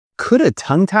Could a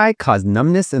tongue tie cause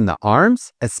numbness in the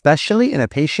arms, especially in a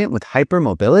patient with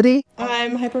hypermobility?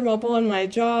 I'm hypermobile in my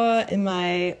jaw, in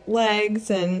my legs,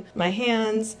 and my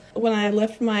hands. When I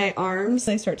lift my arms,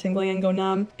 I start tingling and go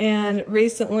numb. And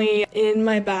recently in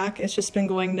my back, it's just been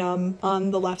going numb on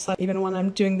the left side, even when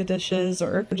I'm doing the dishes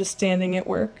or just standing at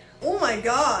work. Oh my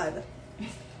God!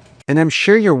 And I'm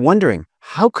sure you're wondering,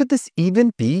 how could this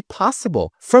even be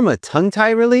possible? From a tongue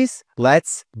tie release,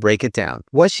 let's break it down.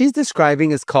 What she's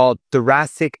describing is called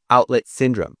Thoracic Outlet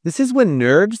Syndrome. This is when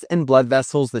nerves and blood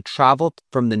vessels that travel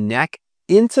from the neck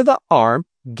into the arm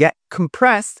get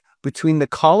compressed between the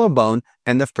collarbone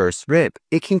and the first rib.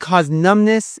 It can cause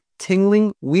numbness,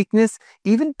 tingling, weakness,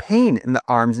 even pain in the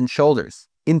arms and shoulders.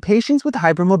 In patients with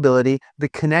hypermobility, the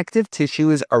connective tissue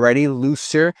is already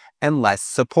looser and less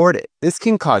supported. This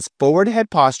can cause forward head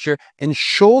posture and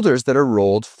shoulders that are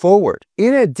rolled forward.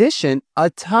 In addition, a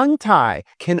tongue tie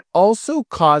can also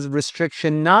cause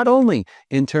restriction not only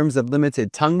in terms of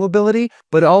limited tongue mobility,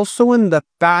 but also in the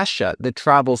fascia that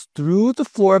travels through the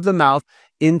floor of the mouth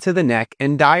into the neck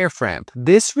and diaphragm.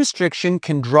 This restriction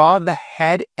can draw the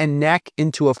head and neck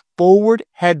into a forward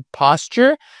head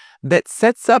posture that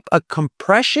sets up a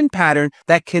compression pattern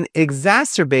that can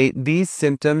exacerbate these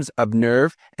symptoms of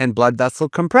nerve and blood vessel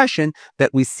compression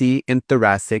that we see in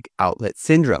thoracic outlet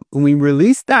syndrome. When we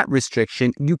release that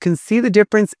restriction, you can see the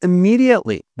difference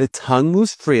immediately. The tongue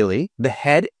moves freely, the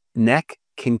head, neck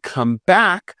can come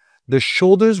back, the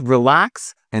shoulders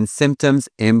relax, and symptoms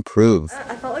improve.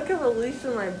 I felt like a release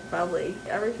in my belly.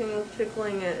 Everything was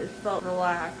tickling it felt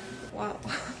relaxed. Wow.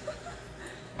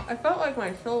 I felt like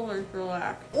my shoulders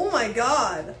relaxed. Oh my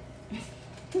God!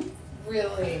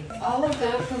 Really? All of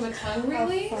that from a tongue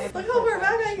release? Look how far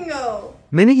back I can go!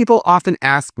 Many people often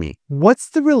ask me, what's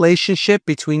the relationship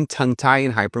between tongue tie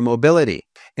and hypermobility?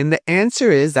 And the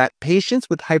answer is that patients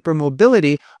with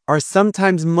hypermobility are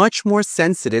sometimes much more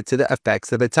sensitive to the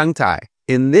effects of a tongue tie.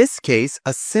 In this case,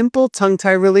 a simple tongue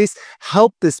tie release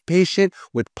helped this patient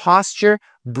with posture,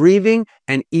 breathing,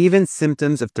 and even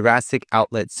symptoms of thoracic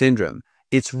outlet syndrome.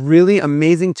 It's really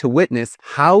amazing to witness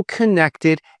how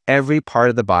connected every part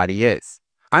of the body is.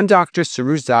 I'm Dr.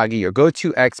 Soroush Zaghi, your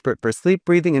go-to expert for sleep,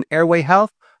 breathing, and airway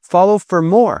health. Follow for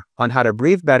more on how to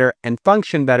breathe better and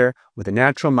function better with a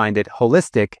natural-minded,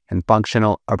 holistic, and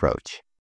functional approach.